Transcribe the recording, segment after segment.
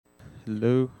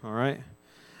Hello. All right.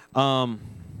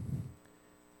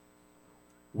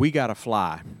 We got to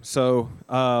fly. So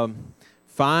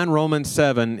find Romans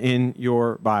 7 in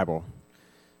your Bible.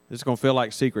 This is going to feel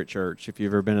like Secret Church if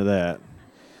you've ever been to that.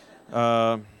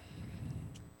 I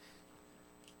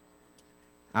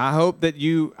hope that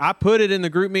I put it in the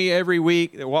group me every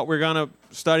week, what we're going to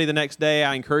study the next day.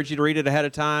 I encourage you to read it ahead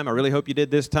of time. I really hope you did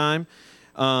this time.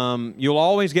 You'll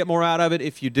always get more out of it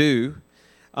if you do.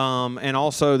 And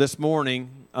also this morning,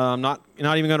 not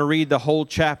even going to read the whole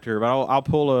chapter, but I'll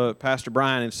pull a Pastor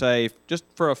Brian and say, just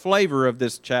for a flavor of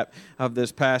this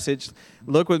passage,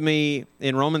 look with me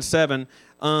in Romans 7.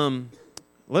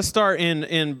 Let's start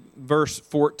in verse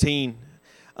 14.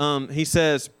 He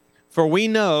says, "For we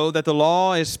know that the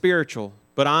law is spiritual,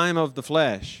 but I am of the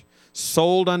flesh,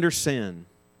 sold under sin.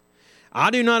 I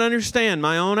do not understand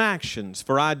my own actions,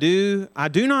 for I do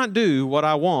not do what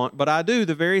I want, but I do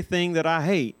the very thing that I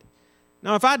hate.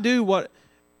 Now, if I do what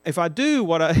it's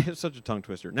such a tongue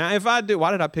twister. Now, why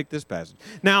did I pick this passage?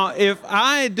 Now, if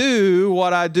I do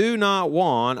what I do not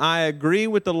want, I agree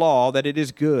with the law that it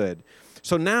is good.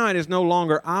 So now it is no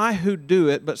longer I who do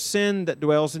it, but sin that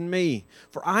dwells in me.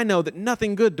 For I know that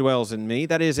nothing good dwells in me,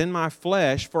 that is, in my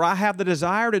flesh, for I have the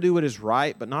desire to do what is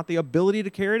right, but not the ability to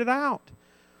carry it out.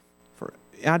 For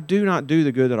I do not do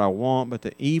the good that I want, but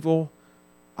the evil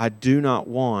I do not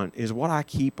want is what I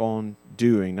keep on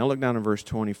doing." Now look down in verse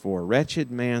 24.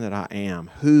 "Wretched man that I am,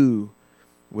 who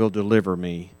will deliver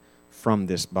me from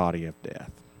this body of death?"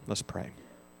 Let's pray.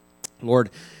 Lord,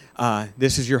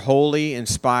 this is your holy,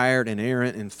 inspired,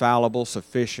 inerrant, infallible,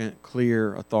 sufficient,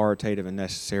 clear, authoritative, and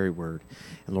necessary word.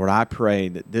 And Lord, I pray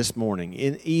that this morning,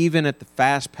 even at the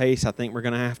fast pace I think we're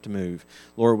going to have to move,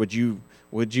 Lord, would you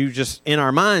just, in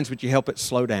our minds, would you help it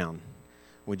slow down?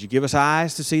 Would you give us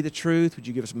eyes to see the truth? Would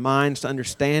you give us minds to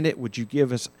understand it? Would you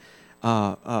give us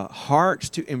hearts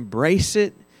to embrace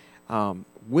it?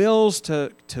 Wills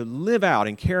to live out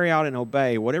and carry out and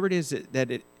obey whatever it is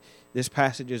that this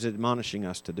passage is admonishing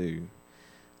us to do.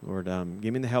 Lord,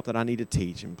 give me the help that I need to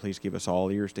teach, and please give us all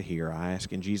ears to hear. I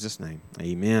ask in Jesus' name.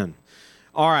 Amen.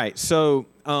 All right, so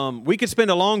we could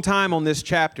spend a long time on this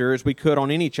chapter, as we could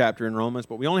on any chapter in Romans,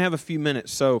 but we only have a few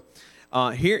minutes. So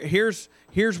here's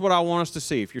what I want us to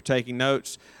see. If you're taking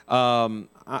notes, I'm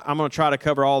going to try to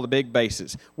cover all the big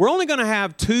bases. We're only going to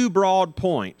have two broad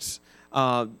points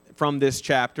from this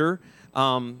chapter.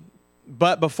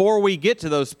 But before we get to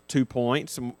those 2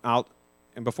 points, and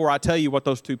before I tell you what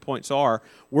those 2 points are,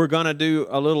 we're going to do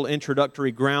a little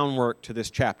introductory groundwork to this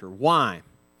chapter. Why?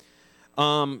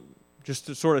 Just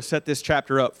to sort of set this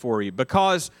chapter up for you.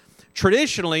 Because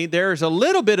traditionally, there's a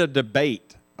little bit of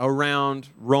debate around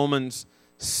Romans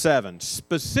 7,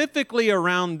 specifically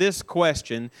around this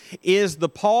question: is the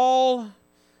Paul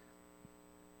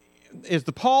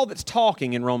that's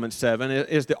talking in Romans 7,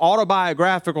 is the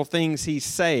autobiographical things he's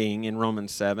saying in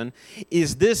Romans 7,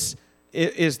 is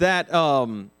that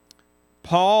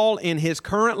Paul in his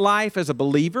current life as a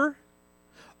believer,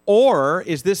 or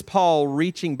is this Paul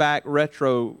reaching back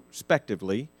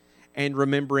retrospectively and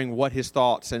remembering what his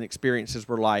thoughts and experiences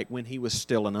were like when he was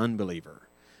still an unbeliever,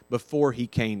 before he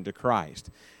came to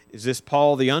Christ? Is this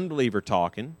Paul the unbeliever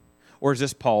talking, or is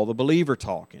this Paul the believer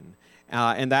talking?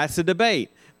 And that's a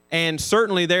debate. And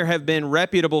certainly there have been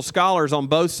reputable scholars on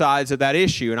both sides of that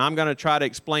issue, and I'm going to try to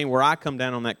explain where I come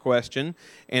down on that question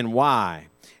and why.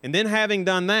 And then having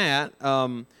done that,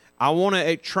 I want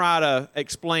to try to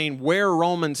explain where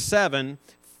Romans 7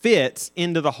 fits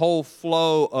into the whole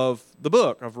flow of the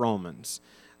book of Romans.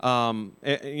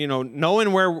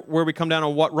 Knowing where we come down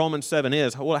on what Romans 7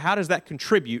 is, well, how does that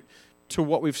contribute to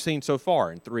what we've seen so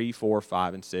far in 3, 4,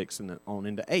 5, and 6, and then on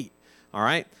into 8? All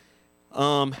right?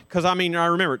 Because, I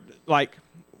remember, like,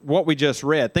 what we just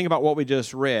read. Think about what we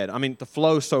just read. The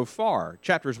flow so far.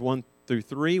 Chapters 1 through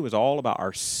 3 was all about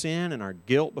our sin and our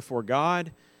guilt before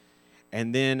God.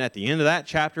 And then at the end of that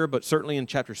chapter, but certainly in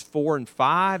chapters 4 and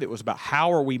 5, it was about how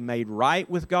are we made right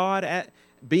with God.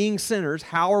 Being sinners,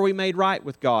 how are we made right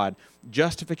with God?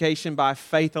 Justification by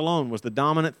faith alone was the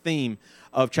dominant theme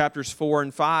of chapters 4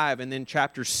 and 5. And then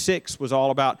chapter 6 was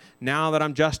all about, now that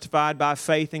I'm justified by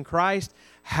faith in Christ,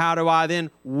 how do I then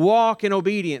walk in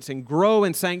obedience and grow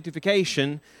in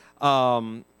sanctification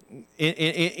in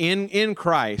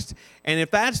Christ? And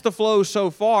if that's the flow so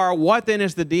far, what then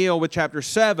is the deal with chapter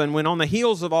 7, when on the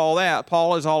heels of all that,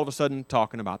 Paul is all of a sudden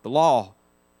talking about the law?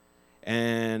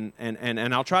 And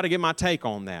I'll try to get my take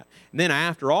on that. And then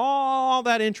after all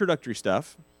that introductory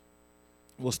stuff,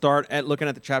 we'll start at looking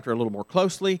at the chapter a little more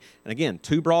closely. And again,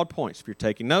 2 broad points if you're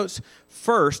taking notes.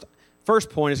 First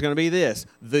point is going to be this: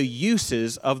 the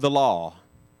uses of the law.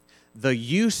 The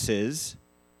uses,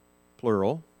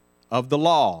 plural, of the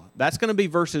law. That's going to be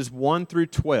verses 1 through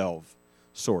 12,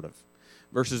 sort of.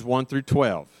 Verses 1 through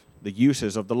 12, the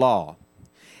uses of the law.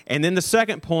 And then the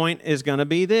second point is going to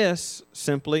be this,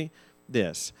 simply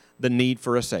this, the need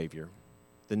for a Savior.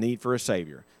 The need for a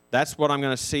Savior. That's what I'm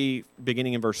going to see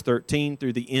beginning in verse 13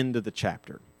 through the end of the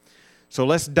chapter. So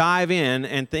let's dive in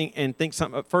and think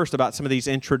first about some of these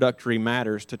introductory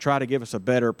matters to try to give us a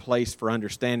better place for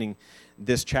understanding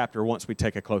this chapter once we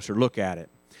take a closer look at it.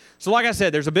 So like I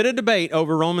said, there's a bit of debate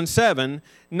over Romans 7.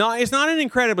 It's not an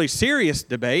incredibly serious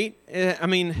debate.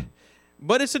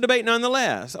 But it's a debate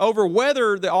nonetheless over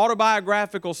whether the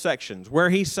autobiographical sections where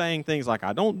he's saying things like,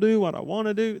 I don't do what I want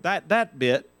to do, that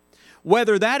bit,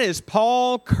 whether that is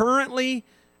Paul currently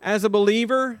as a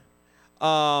believer,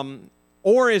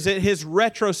 or is it his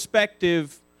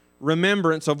retrospective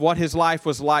remembrance of what his life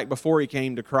was like before he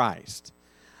came to Christ.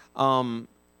 And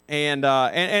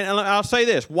I'll say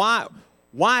this, why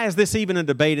is this even a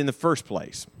debate in the first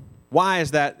place? Why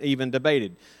is that even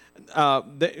debated?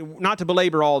 Not to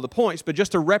belabor all the points, but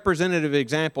just a representative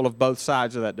example of both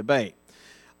sides of that debate.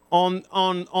 On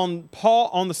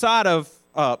the side of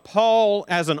Paul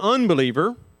as an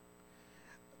unbeliever,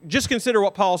 just consider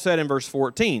what Paul said in verse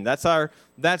 14. That's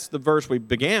the verse we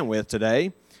began with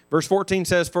today. Verse 14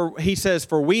 says,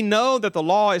 "For we know that the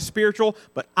law is spiritual,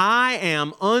 but I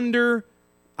am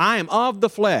of the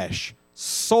flesh,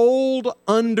 sold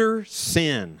under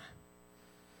sin."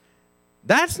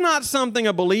 That's not something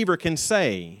a believer can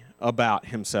say about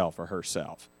himself or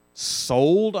herself.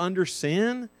 Sold under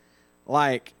sin?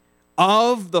 Like,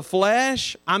 of the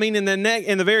flesh? In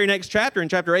the very next chapter, in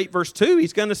chapter 8, verse 2,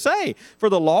 he's going to say, "For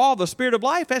the law of the Spirit of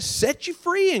life has set you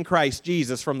free in Christ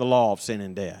Jesus from the law of sin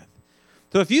and death."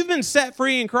 So if you've been set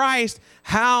free in Christ,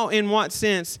 how, in what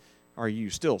sense, are you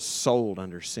still sold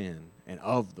under sin and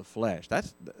of the flesh?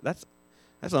 That's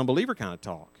unbeliever kind of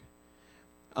talk.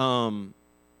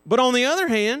 But on the other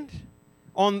hand,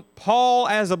 on Paul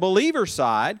as a believer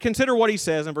side, consider what he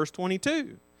says in verse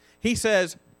 22. He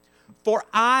says, "For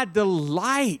I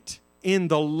delight in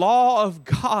the law of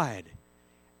God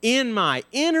in my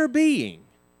inner being."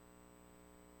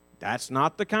 That's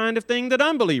not the kind of thing that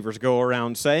unbelievers go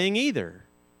around saying either.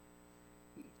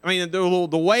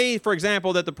 The way, for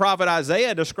example, that the prophet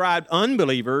Isaiah described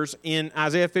unbelievers in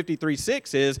Isaiah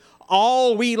 53:6 is,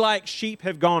 "All we like sheep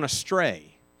have gone astray,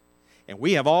 and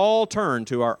we have all turned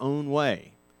to our own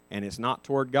way, and it's not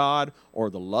toward God or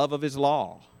the love of His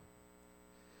law."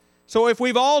 So if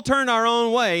we've all turned our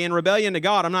own way in rebellion to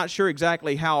God, I'm not sure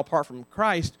exactly how, apart from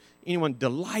Christ, anyone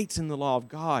delights in the law of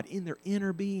God in their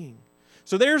inner being.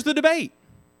 So there's the debate.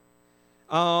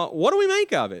 What do we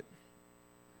make of it?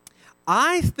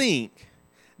 I think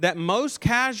that most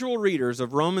casual readers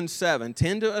of Romans 7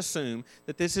 tend to assume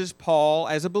that this is Paul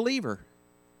as a believer.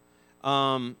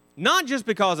 Not just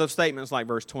because of statements like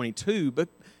verse 22, but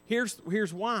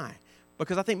here's why.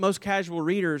 Because I think most casual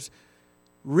readers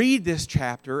read this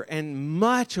chapter, and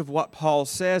much of what Paul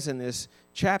says in this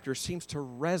chapter seems to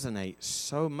resonate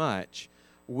so much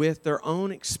with their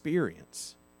own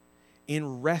experience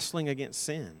in wrestling against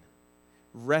sin,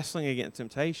 wrestling against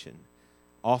temptation,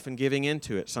 often giving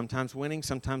into it, sometimes winning,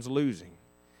 sometimes losing.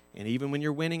 And even when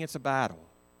you're winning, it's a battle.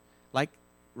 Like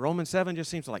Romans 7 just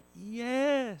seems like,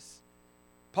 yes,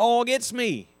 Paul gets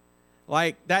me.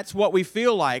 Like, that's what we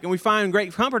feel like. And we find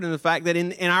great comfort in the fact that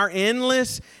in our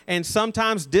endless and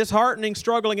sometimes disheartening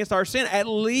struggle against our sin, at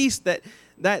least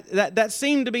that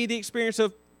seemed to be the experience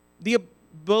of the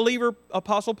believer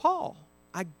Apostle Paul.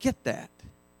 I get that.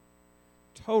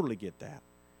 Totally get that.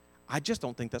 I just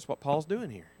don't think that's what Paul's doing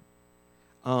here.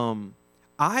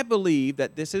 I believe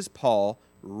that this is Paul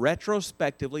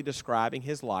retrospectively describing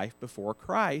his life before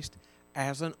Christ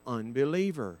as an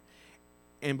unbeliever.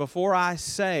 And before I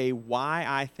say why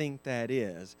I think that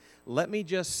is, let me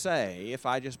just say, if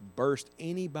I just burst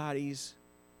anybody's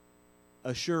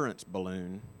assurance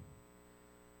balloon,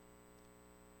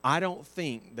 I don't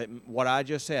think that what I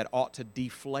just said ought to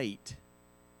deflate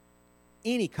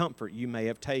any comfort you may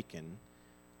have taken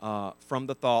from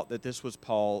the thought that this was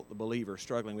Paul, the believer,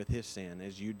 struggling with his sin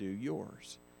as you do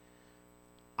yours.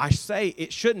 I say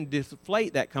it shouldn't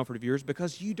deflate that comfort of yours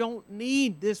because you don't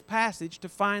need this passage to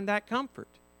find that comfort.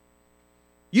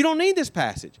 You don't need this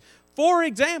passage. For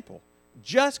example,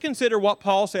 just consider what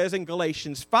Paul says in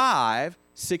Galatians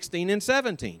 5:16 and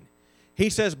 17.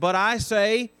 He says, "But I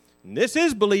say," and this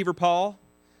is believer Paul,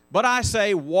 "but I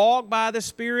say, walk by the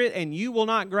Spirit, and you will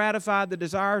not gratify the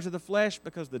desires of the flesh,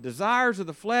 because the desires of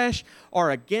the flesh are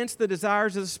against the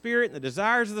desires of the Spirit, and the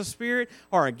desires of the Spirit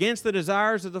are against the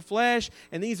desires of the flesh,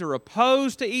 and these are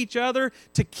opposed to each other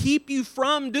to keep you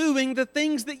from doing the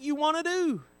things that you want to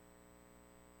do.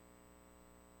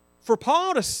 for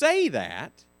Paul to say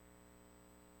that,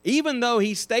 even though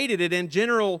he stated it in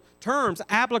general terms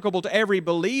applicable to every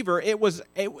believer, it was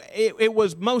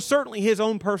most certainly his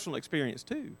own personal experience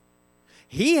too.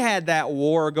 He had that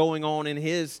war going on in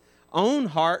his own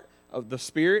heart of the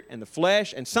spirit and the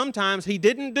flesh, and sometimes he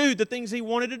didn't do the things he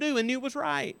wanted to do and knew was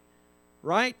right.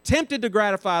 Right? Tempted to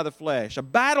gratify the flesh, a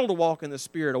battle to walk in the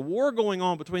Spirit, a war going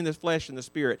on between the flesh and the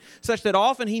Spirit, such that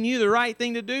often he knew the right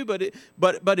thing to do,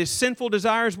 but his sinful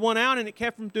desires won out, and it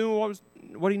kept him doing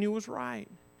what he knew was right.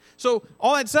 So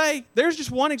all I'd say, there's just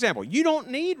one example. You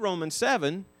don't need Romans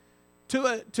 7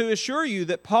 to assure you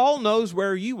that Paul knows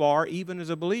where you are, even as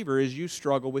a believer, as you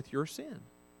struggle with your sin.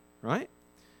 Right?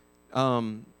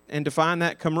 And to find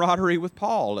that camaraderie with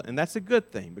Paul. And that's a good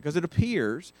thing, because it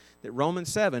appears that Romans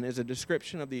 7 is a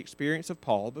description of the experience of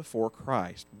Paul before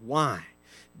Christ. Why?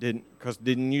 Because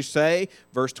didn't you say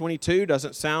verse 22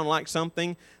 doesn't sound like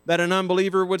something that an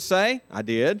unbeliever would say? I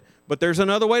did. But there's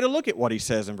another way to look at what he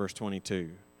says in verse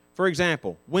 22. For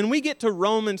example, when we get to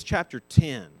Romans chapter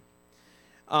 10,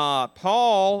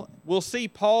 we'll see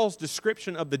Paul's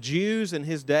description of the Jews in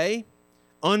his day,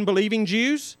 unbelieving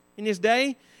Jews in his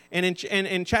day. And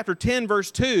in chapter 10,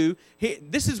 verse 2,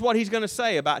 this is what he's going to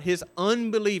say about his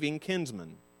unbelieving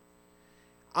kinsmen.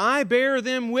 I bear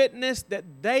them witness that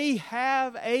they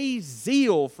have a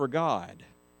zeal for God,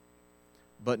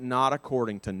 but not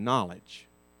according to knowledge.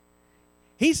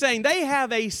 He's saying they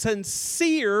have a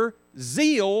sincere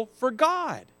zeal for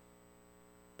God.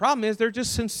 Problem is, they're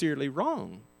just sincerely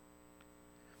wrong.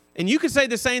 And you could say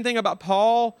the same thing about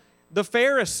Paul, the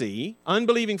Pharisee,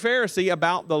 unbelieving Pharisee,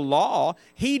 about the law.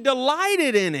 He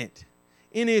delighted in it.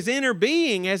 In his inner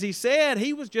being, as he said,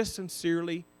 he was just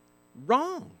sincerely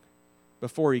wrong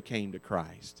before he came to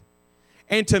Christ.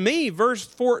 And to me, verse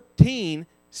 14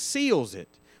 seals it.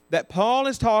 That Paul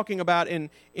is talking about who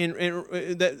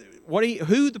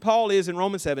Paul is in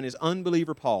Romans 7 is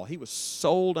unbeliever Paul. He was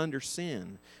sold under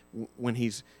sin when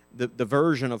he's the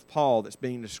version of Paul that's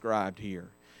being described here.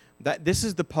 That this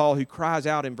is the Paul who cries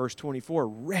out in verse 24,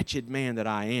 "Wretched man that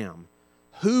I am,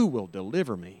 who will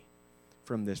deliver me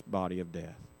from this body of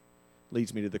death?"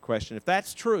 Leads me to the question, if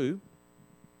that's true,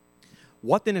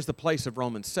 what then is the place of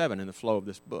Romans 7 in the flow of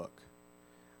this book?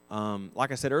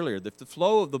 Like I said earlier, the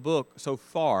flow of the book so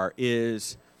far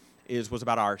was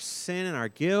about our sin and our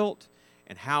guilt,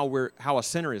 and how a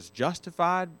sinner is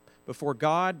justified before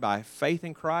God by faith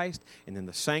in Christ, and then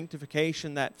the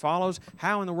sanctification that follows.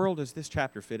 How in the world does this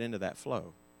chapter fit into that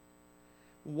flow?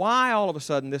 Why all of a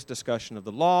sudden this discussion of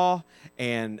the law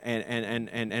and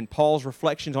Paul's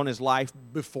reflections on his life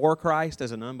before Christ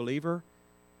as an unbeliever?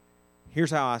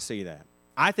 Here's how I see that.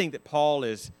 I think that Paul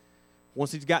is,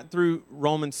 once he's gotten through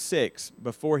Romans 6,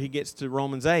 before he gets to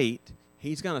Romans 8,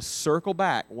 he's going to circle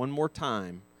back one more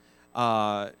time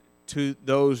to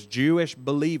those Jewish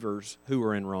believers who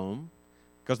were in Rome,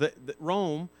 because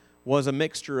Rome was a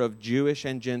mixture of Jewish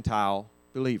and Gentile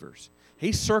believers.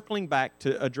 He's circling back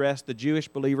to address the Jewish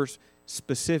believers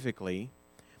specifically.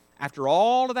 After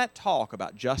all of that talk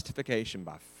about justification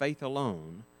by faith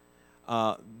alone,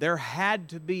 there had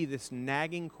to be this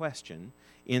nagging question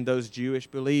in those Jewish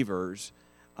believers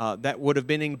that would have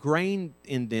been ingrained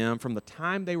in them from the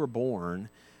time they were born.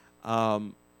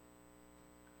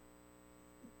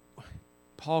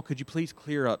 Paul, could you please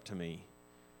clear up to me,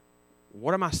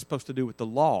 what am I supposed to do with the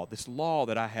law? This law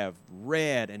that I have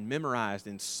read and memorized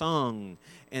and sung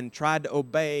and tried to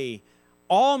obey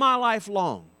all my life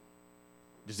long.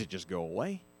 Does it just go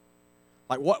away?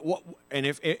 Like what? And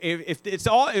if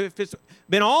it's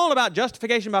been all about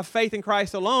justification by faith in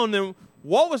Christ alone, then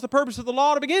what was the purpose of the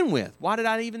law to begin with? Why did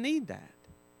I even need that?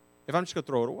 If I'm just going to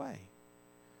throw it away.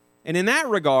 And in that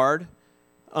regard,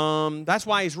 that's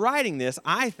why he's writing this,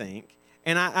 I think.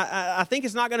 And I think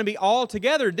it's not going to be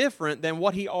altogether different than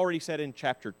what he already said in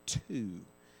chapter 2.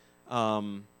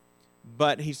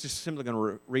 But he's just simply going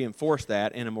to reinforce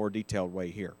that in a more detailed way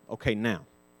here. Okay, now,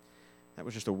 that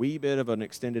was just a wee bit of an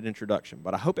extended introduction.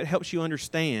 But I hope it helps you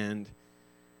understand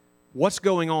what's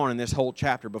going on in this whole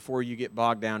chapter before you get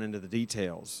bogged down into the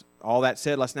details. All that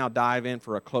said, let's now dive in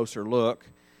for a closer look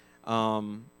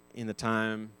in the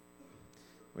time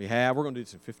we have. We're going to do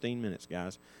this in 15 minutes,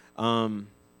 guys.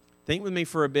 Think with me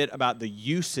for a bit about the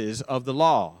uses of the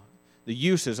law. The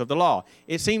uses of the law.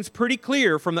 It seems pretty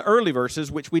clear from the early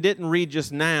verses, which we didn't read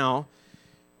just now,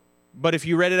 but if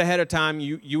you read it ahead of time,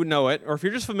 you would know it. Or if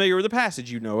you're just familiar with the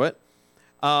passage, you know it.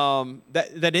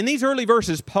 That in these early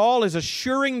verses, Paul is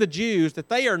assuring the Jews that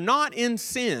they are not in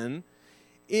sin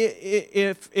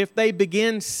if they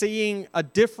begin seeing a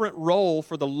different role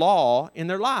for the law in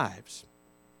their lives.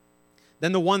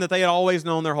 than the one that they had always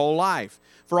known their whole life.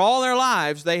 For all their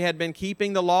lives, they had been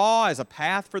keeping the law as a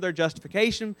path for their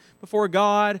justification before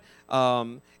God.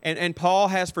 And Paul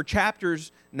has, for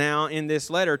chapters now in this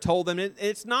letter, told them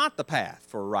it's not the path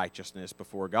for righteousness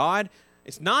before God.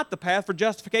 It's not the path for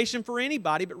justification for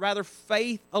anybody, but rather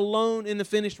faith alone in the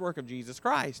finished work of Jesus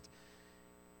Christ.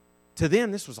 To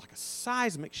them, this was like a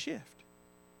seismic shift.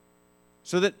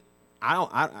 So that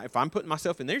if I'm putting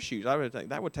myself in their shoes, I would think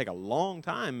that would take a long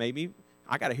time. Maybe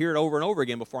I got to hear it over and over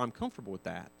again before I'm comfortable with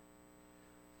that.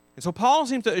 And so Paul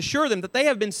seems to assure them that they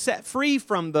have been set free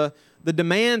from the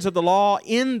demands of the law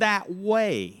in that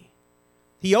way.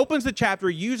 He opens the chapter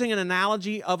using an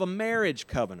analogy of a marriage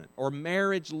covenant or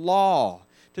marriage law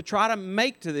to try to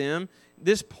make to them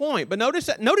this point. But notice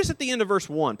at the end of verse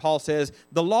 1, Paul says,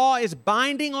 the law is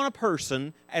binding on a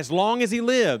person as long as he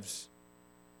lives.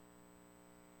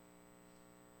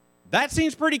 That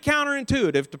seems pretty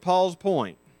counterintuitive to Paul's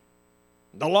point.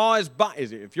 The law is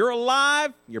if you're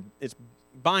alive, it's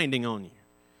binding on you.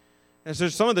 And so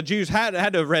some of the Jews had to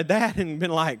have read that and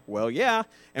been like, well, yeah,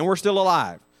 and we're still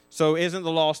alive. So isn't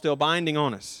the law still binding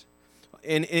on us?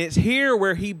 And it's here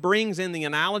where he brings in the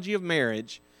analogy of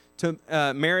marriage to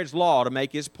marriage law to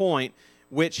make his point,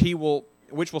 which will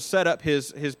set up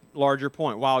his larger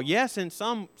point. While yes, in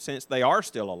some sense they are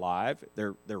still alive,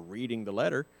 they're reading the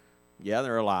letter. Yeah,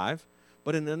 they're alive.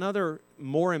 But in another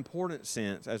more important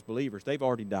sense, as believers, they've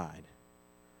already died.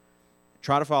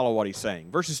 Try to follow what he's saying.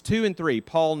 Verses 2 and 3,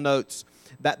 Paul notes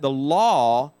that the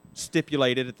law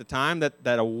stipulated at the time that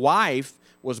a wife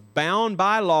was bound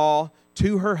by law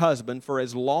to her husband for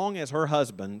as long as her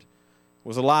husband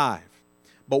was alive.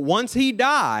 But once he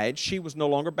died, she was no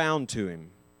longer bound to him,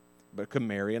 but could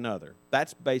marry another.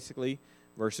 That's basically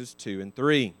verses 2 and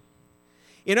 3.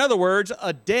 In other words,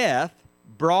 a death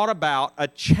brought about a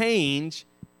change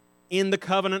in the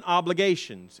covenant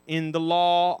obligations, in the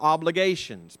law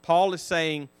obligations. Paul is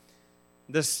saying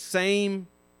the same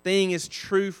thing is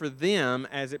true for them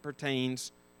as it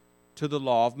pertains to the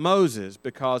law of Moses,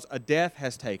 because a death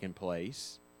has taken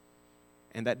place,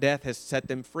 and that death has set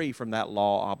them free from that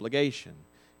law obligation.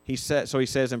 So he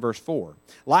says in verse 4,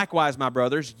 likewise, my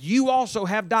brothers, you also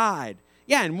have died.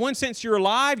 Yeah, in one sense you're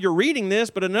alive, you're reading this,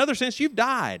 but in another sense you've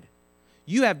died.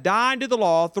 You have died to the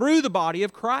law through the body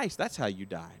of Christ. That's how you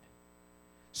died.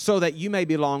 So that you may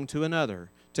belong to another,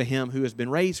 to him who has been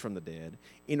raised from the dead,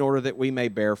 in order that we may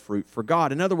bear fruit for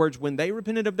God. In other words, when they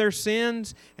repented of their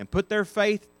sins and put their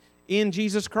faith in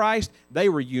Jesus Christ, they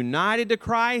were united to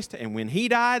Christ, and when he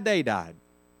died, they died.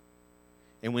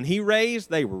 And when he raised,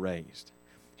 they were raised.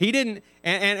 He didn't,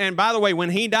 and by the way, when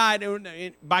he died,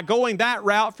 by going that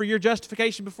route for your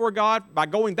justification before God, by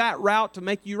going that route to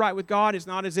make you right with God, it's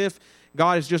not as if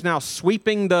God is just now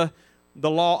sweeping the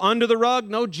law under the rug.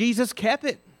 No, Jesus kept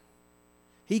it.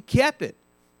 He kept it.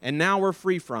 And now we're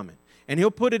free from it. And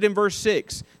he'll put it in verse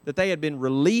 6, that they had been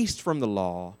released from the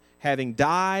law, having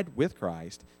died with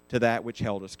Christ to that which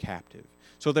held us captive.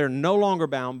 So they're no longer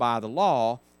bound by the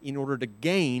law in order to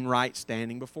gain right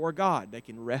standing before God. They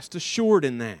can rest assured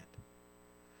in that.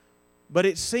 But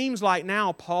it seems like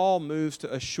now Paul moves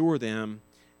to assure them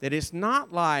that it's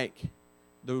not like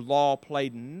the law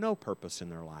played no purpose in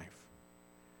their life.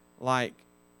 Like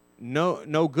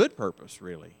no good purpose,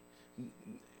 really.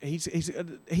 He's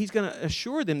going to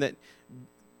assure them that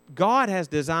God has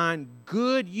designed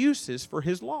good uses for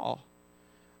his law,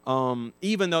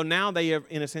 even though now they have,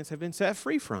 in a sense, have been set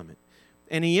free from it.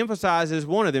 And he emphasizes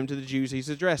one of them to the Jews he's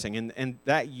addressing, and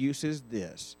that use is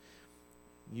this.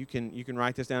 You can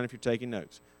write this down if you're taking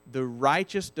notes. The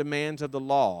righteous demands of the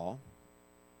law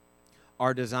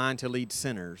are designed to lead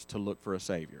sinners to look for a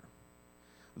Savior.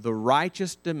 The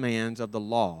righteous demands of the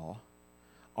law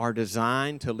are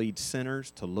designed to lead sinners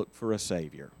to look for a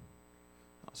Savior.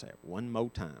 I'll say it one more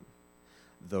time.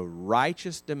 The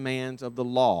righteous demands of the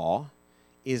law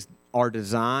are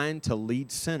designed to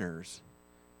lead sinners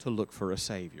to look for a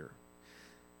Savior.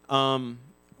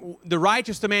 The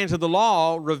righteous demands of the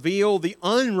law reveal the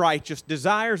unrighteous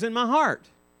desires in my heart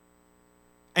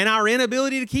and our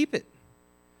inability to keep it.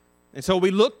 And so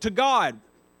we look to God.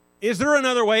 Is there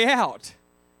another way out?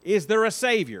 Is there a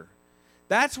Savior?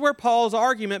 That's where Paul's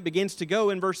argument begins to go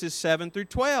in verses 7 through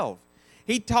 12.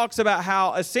 He talks about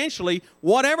how essentially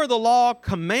whatever the law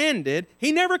commanded,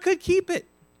 he never could keep it.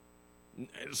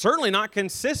 Certainly not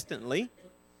consistently.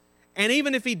 And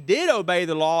even if he did obey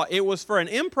the law, it was for an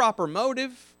improper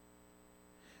motive.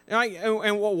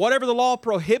 And whatever the law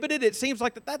prohibited, it seems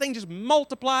like that thing just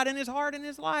multiplied in his heart and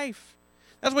his life.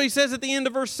 That's what he says at the end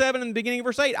of verse 7 and the beginning of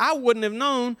verse 8. I wouldn't have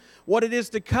known what it is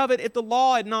to covet if the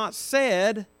law had not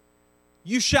said,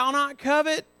 you shall not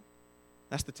covet.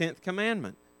 That's the 10th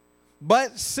commandment.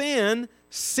 But sin,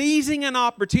 seizing an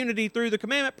opportunity through the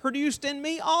commandment, produced in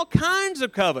me all kinds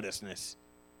of covetousness.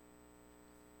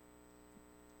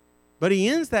 But he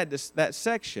ends that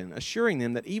section assuring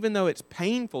them that even though it's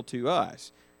painful to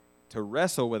us to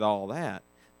wrestle with all that,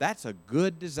 that's a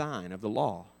good design of the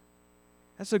law.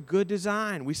 That's a good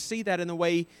design. We see that in the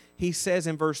way he says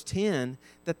in verse 10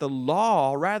 that the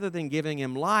law, rather than giving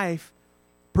him life,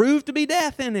 proved to be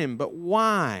death in him. But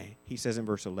why? He says in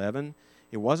verse 11,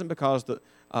 it wasn't because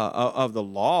of the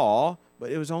law,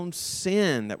 but it was on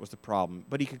sin that was the problem.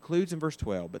 But he concludes in verse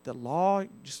 12, but the law,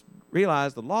 just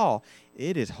realize the law,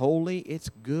 it is holy, it's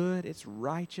good, it's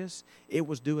righteous. It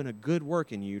was doing a good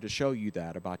work in you to show you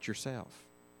that about yourself.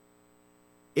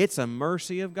 It's a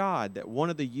mercy of God that one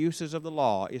of the uses of the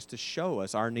law is to show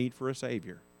us our need for a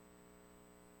Savior.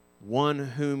 One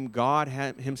whom God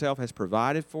himself has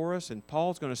provided for us. And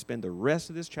Paul's going to spend the rest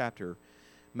of this chapter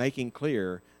making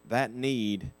clear that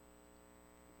need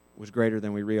was greater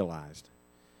than we realized.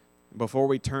 Before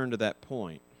we turn to that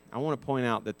point, I want to point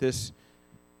out that this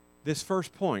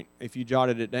first point, if you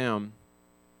jotted it down,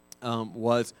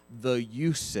 was the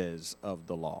uses of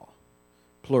the law,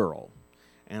 plural.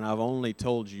 And I've only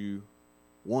told you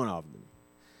one of them.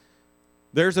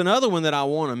 There's another one that I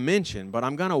want to mention, but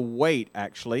I'm going to wait,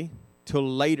 actually, till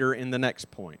later in the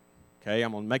next point. Okay,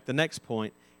 I'm going to make the next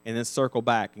point and then circle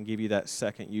back and give you that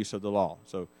second use of the law.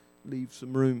 So leave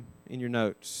some room in your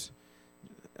notes.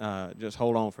 Just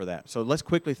hold on for that. So let's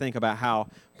quickly think about how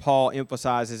Paul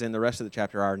emphasizes in the rest of the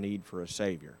chapter our need for a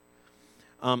Savior.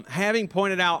 Having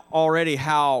pointed out already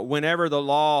how whenever the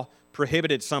law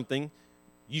prohibited something,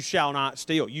 you shall not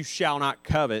steal, you shall not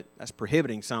covet, that's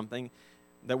prohibiting something,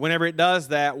 that whenever it does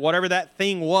that, whatever that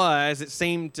thing was, it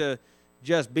seemed to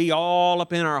just be all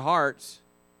up in our hearts.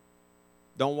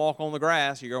 Don't walk on the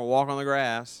grass, you're going to walk on the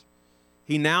grass.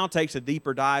 He now takes a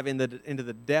deeper dive into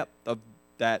the depth of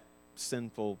that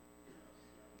sinful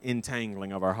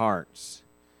entangling of our hearts,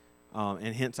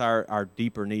 and hence our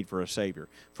deeper need for a Savior.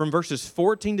 From verses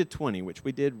 14 to 20, which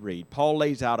we did read, Paul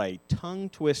lays out a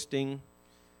tongue-twisting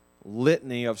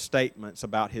litany of statements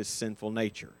about his sinful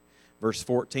nature. Verse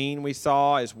 14 we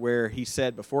saw is where he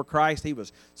said before Christ he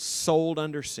was sold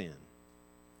under sin.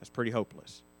 That's pretty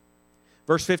hopeless.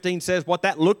 Verse 15 says what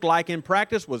that looked like in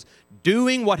practice was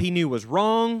doing what he knew was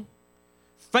wrong,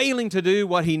 failing to do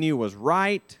what he knew was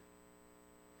right.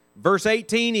 Verse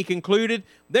 18 he concluded,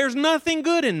 there's nothing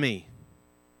good in me.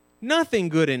 Nothing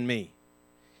good in me.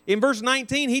 In verse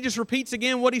 19 he just repeats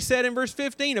again what he said in verse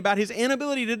 15 about his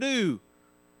inability to do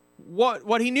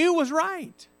what he knew was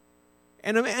right,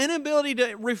 and an inability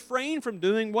to refrain from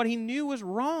doing what he knew was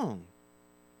wrong.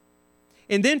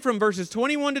 And then from verses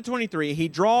 21 to 23, he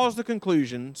draws the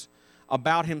conclusions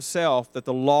about himself that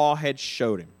the law had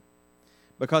showed him.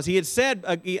 Because he had said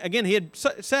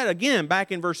again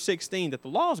back in verse 16 that the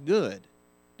law is good.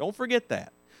 Don't forget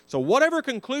that. So whatever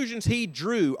conclusions he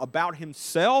drew about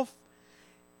himself,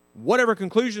 whatever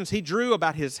conclusions he drew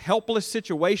about his helpless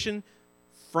situation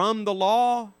from the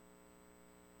law,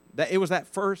 that it was that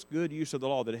first good use of the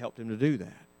law that helped him to do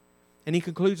that. And he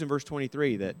concludes in verse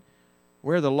 23 that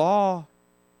where the law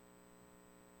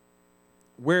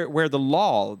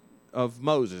of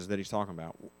Moses that he's talking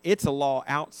about, it's a law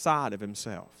outside of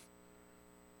himself.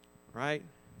 Right?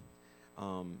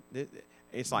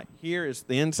 It's like here is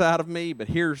the inside of me, but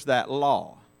here's that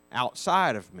law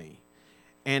outside of me.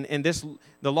 And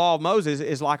the law of Moses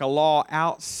is like a law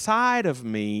outside of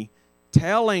me,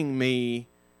 telling me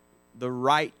the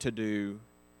right to do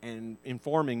and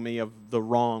informing me of the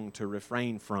wrong to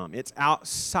refrain from. It's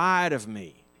outside of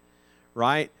me,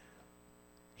 right?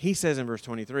 He says in verse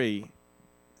 23,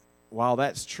 while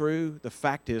that's true, the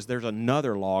fact is there's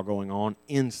another law going on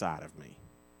inside of me.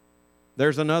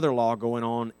 There's another law going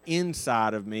on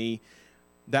inside of me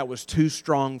that was too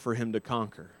strong for him to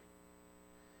conquer.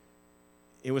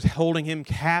 It was holding him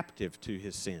captive to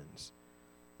his sins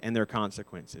and their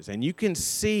consequences. And you can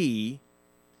see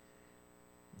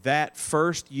that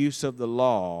first use of the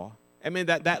law, I mean,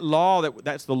 that law,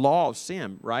 that's the law of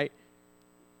sin, right?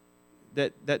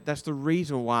 That's the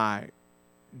reason why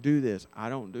do this. I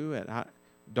don't do it. I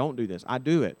don't do this. I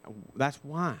do it. That's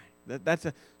why. That's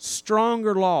a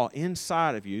stronger law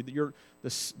inside of you.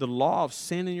 The law of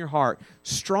sin in your heart,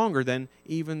 stronger than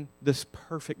even this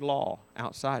perfect law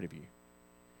outside of you.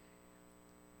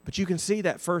 But you can see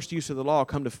that first use of the law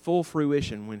come to full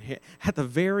fruition when at the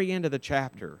very end of the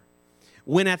chapter,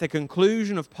 when at the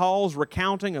conclusion of Paul's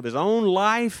recounting of his own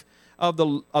life, of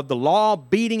the law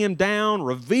beating him down,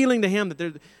 revealing to him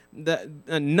that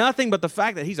nothing but the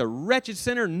fact that he's a wretched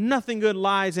sinner, nothing good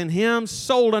lies in him,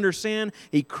 sold under sin.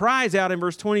 He cries out in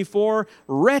verse 24,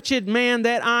 "Wretched man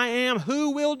that I am, who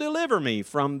will deliver me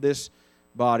from this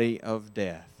body of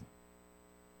death?"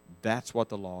 That's what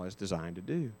the law is designed to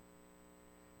do.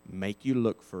 Make you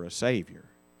look for a Savior.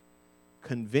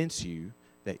 Convince you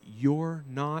that you're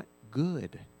not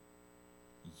good.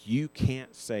 You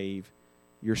can't save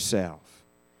yourself.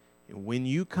 And when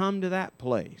you come to that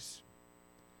place,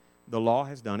 the law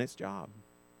has done its job.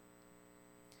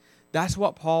 That's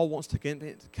what Paul wants to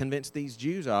convince these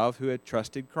Jews of who had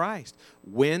trusted Christ.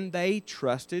 When they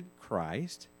trusted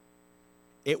Christ,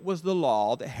 it was the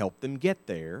law that helped them get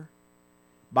there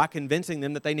by convincing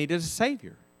them that they needed a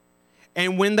Savior.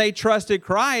 And when they trusted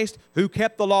Christ, who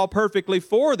kept the law perfectly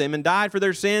for them and died for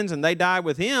their sins, and they died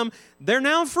with Him, they're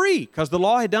now free because the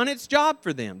law had done its job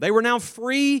for them. They were now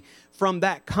free from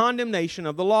that condemnation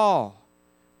of the law,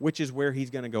 which is where he's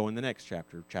going to go in the next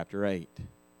chapter, chapter 8.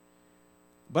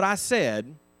 But I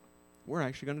said, we're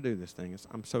actually going to do this thing.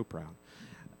 I'm so proud.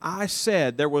 I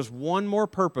said there was one more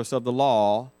purpose of the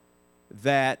law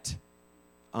that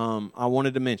I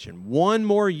wanted to mention. One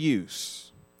more use.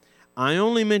 I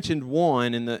only mentioned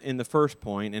one in the first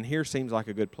point, and here seems like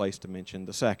a good place to mention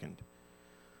the second.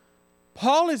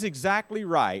 Paul is exactly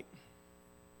right.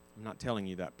 I'm not telling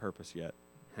you that purpose yet.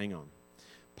 Hang on.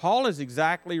 Paul is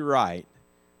exactly right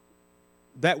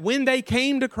that when they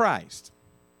came to Christ,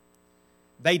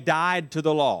 they died to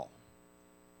the law.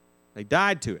 They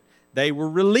died to it. They were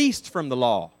released from the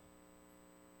law.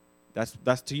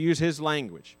 That's to use his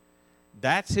language.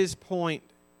 That's his point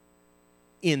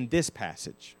in this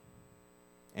passage.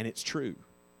 And it's true.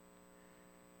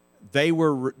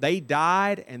 They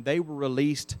died and they were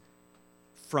released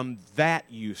from that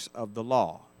use of the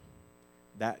law.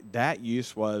 That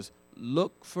use was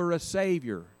look for a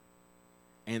Savior.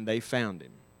 And they found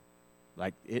Him.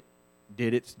 Like it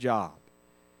did its job.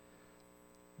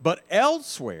 But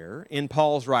elsewhere in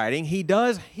Paul's writing, he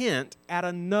does hint at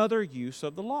another use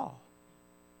of the law.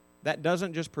 That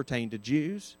doesn't just pertain to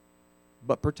Jews,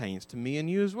 but pertains to me and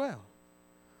you as well.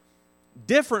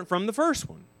 Different from the first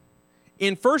one.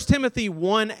 In 1 Timothy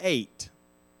 1:8,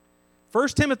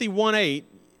 1 Timothy 1:8,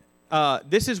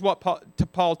 this is what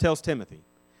Paul tells Timothy.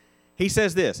 He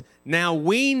says this, "Now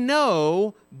we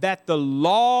know that the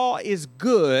law is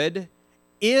good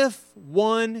if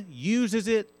one uses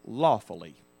it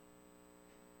lawfully."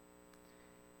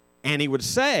 And he would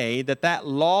say that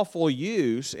lawful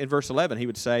use, in verse 11, he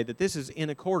would say that this is in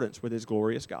accordance with his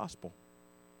glorious gospel.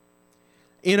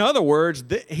 In other words,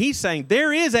 he's saying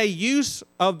there is a use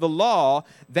of the law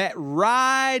that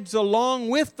rides along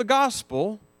with the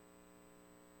gospel,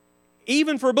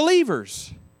 even for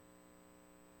believers.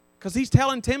 Because he's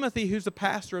telling Timothy, who's the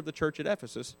pastor of the church at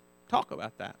Ephesus, talk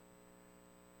about that.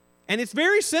 And it's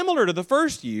very similar to the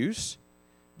first use.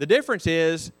 The difference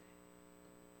is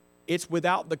it's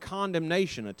without the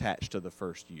condemnation attached to the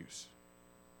first use.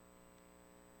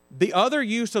 The other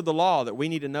use of the law that we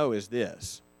need to know is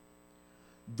this.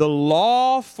 The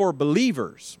law for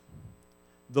believers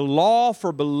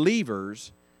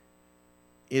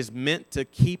is meant to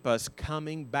keep us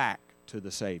coming back to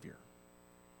the Savior,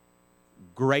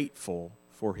 grateful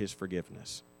for His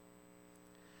forgiveness.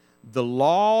 The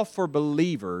law for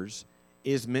believers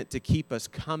is meant to keep us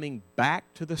coming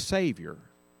back to the Savior,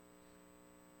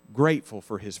 grateful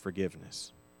for His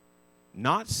forgiveness.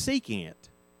 Not seeking it,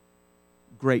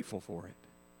 grateful for it.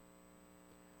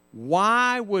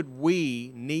 Why would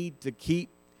we need to keep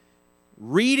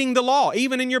reading the law?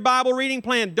 Even in your Bible reading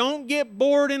plan, don't get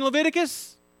bored in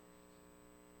Leviticus.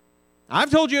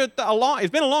 I've told you it's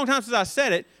been a long time since I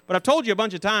said it, but I've told you a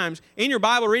bunch of times, in your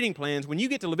Bible reading plans, when you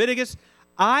get to Leviticus,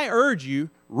 I urge you,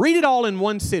 read it all in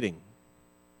one sitting.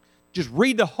 Just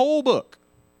read the whole book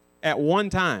at one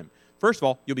time. First of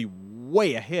all, you'll be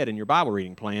way ahead in your Bible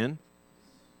reading plan.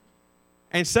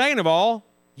 And second of all,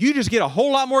 you just get a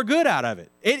whole lot more good out of it.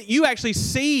 You actually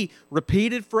see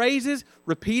repeated phrases,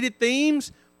 repeated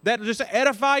themes that just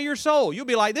edify your soul. You'll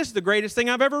be like, this is the greatest thing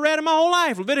I've ever read in my whole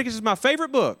life. Leviticus is my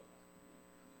favorite book.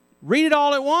 Read it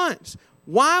all at once.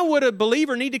 Why would a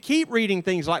believer need to keep reading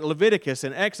things like Leviticus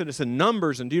and Exodus and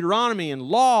Numbers and Deuteronomy and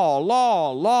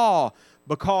law?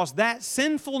 Because that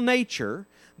sinful nature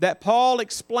that Paul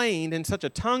explained in such a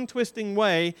tongue-twisting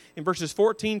way in verses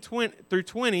 14 through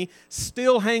 20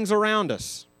 still hangs around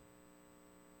us.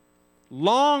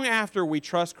 Long after we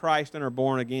trust Christ and are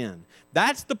born again.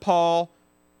 That's the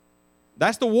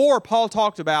war Paul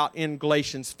talked about in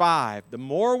Galatians 5. The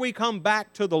more we come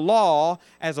back to the law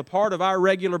as a part of our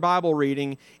regular Bible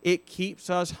reading, it keeps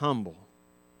us humble.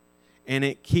 and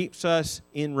it keeps us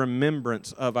in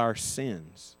remembrance of our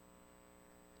sins,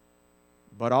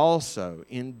 but also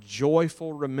in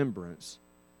joyful remembrance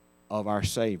of our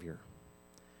Savior.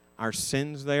 Our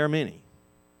sins, they are many.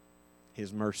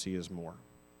 His mercy is more.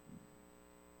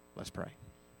 Let's pray.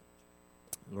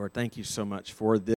 Lord, thank you so much for this.